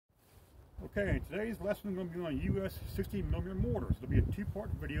Okay, today's lesson is going to be on US 60mm mortars. It'll be a two-part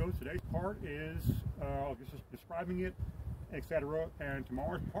video. Today's part is just describing it, etc. And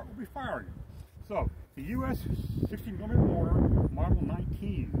tomorrow's part will be firing it. So, the US 60mm mortar, model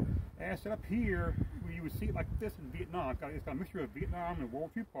 19. As set up here, you would see it like this in Vietnam. It's got a mixture of Vietnam and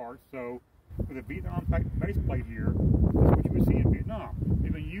World War II parts. So, with a Vietnam type base plate here, this is what you would see in Vietnam.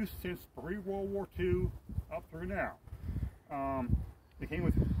 They've been used since pre-World War II up through now. They came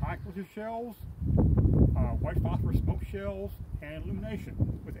with high explosive shells, white phosphorus smoke shells, and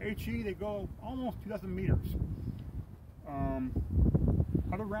illumination. With HE, they go almost 2,000 meters.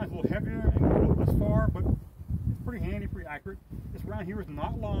 Other rounds a little heavier and go a little less far, but it's pretty handy, pretty accurate. This round here is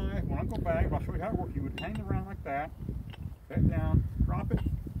not live. When I go back, I'll show you how it works. You would hang the round like that, set it down, drop it,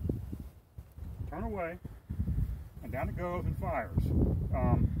 turn away, and down it goes and fires.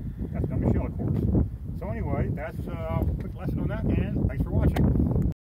 That's dummy shell, of course. So anyway, that's a quick lesson on that, and thanks for watching.